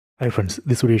Hi friends,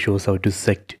 this video shows how to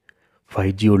set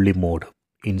 5G only mode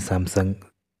in Samsung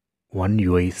One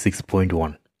UI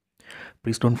 6.1.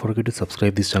 Please don't forget to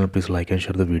subscribe this channel. Please like and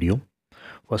share the video.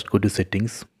 First go to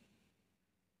settings,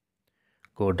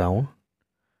 go down,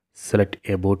 select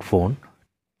about phone,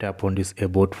 tap on this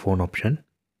about phone option,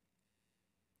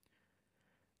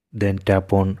 then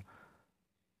tap on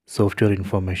software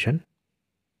information.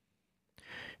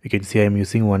 You can see I am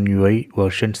using One UI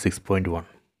version 6.1.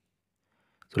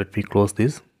 So let me close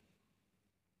this.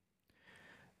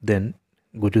 Then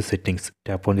go to settings,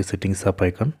 tap on the settings up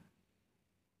icon,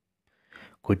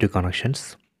 go to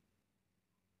connections,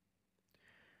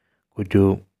 go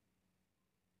to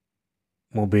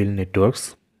mobile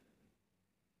networks.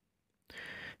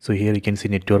 So here you can see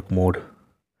network mode,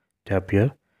 tap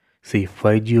here. See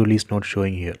 5G only is not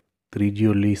showing here, 3G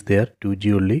only is there,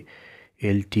 2G only,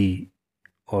 LTE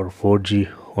or 4G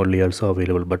only also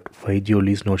available, but 5G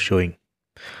only is not showing.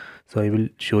 So I will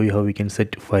show you how we can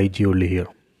set 5G only here.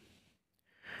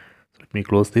 So let me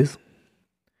close this,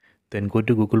 then go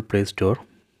to Google Play Store,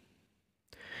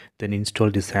 then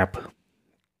install this app,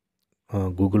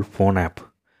 Google Phone app.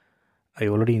 I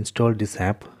already installed this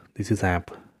app. This is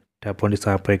app. Tap on this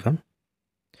app icon,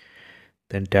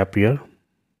 then tap here,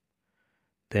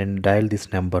 then dial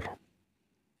this number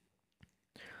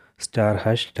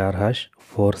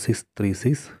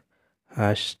 *#4636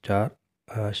 #**.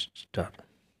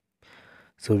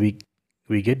 So we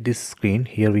get this screen.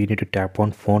 Here we need to tap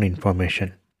on phone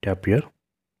information. Tap here,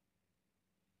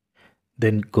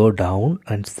 then go down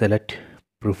and select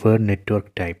preferred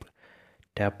network type.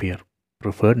 Tap here,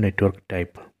 preferred network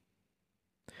type.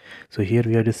 So here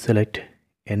we have to select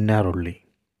NR only.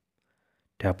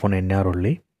 Tap on NR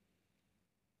only.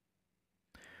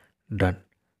 Done.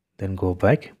 Then go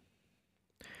back,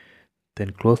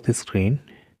 then close the screen,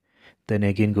 then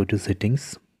again go to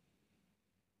settings,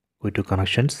 go to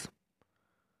connections,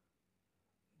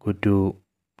 go to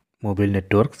mobile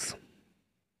networks.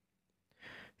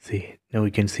 See, now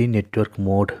we can see network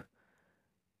mode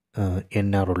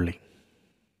NR only.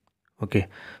 Okay,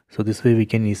 so this way we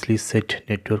can easily set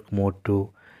network mode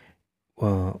to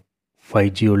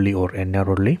 5G only or NR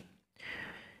only.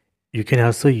 You can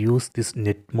also use this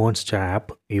NetMonster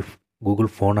app if Google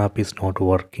Phone app is not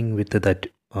working with that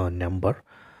number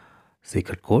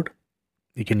secret code.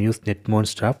 You can use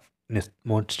NetMonster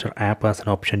app as an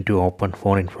option to open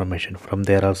phone information. From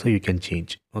there also you can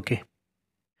change. Okay,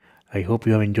 I hope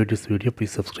you have enjoyed this video.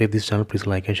 Please subscribe this channel. Please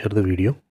like and share the video.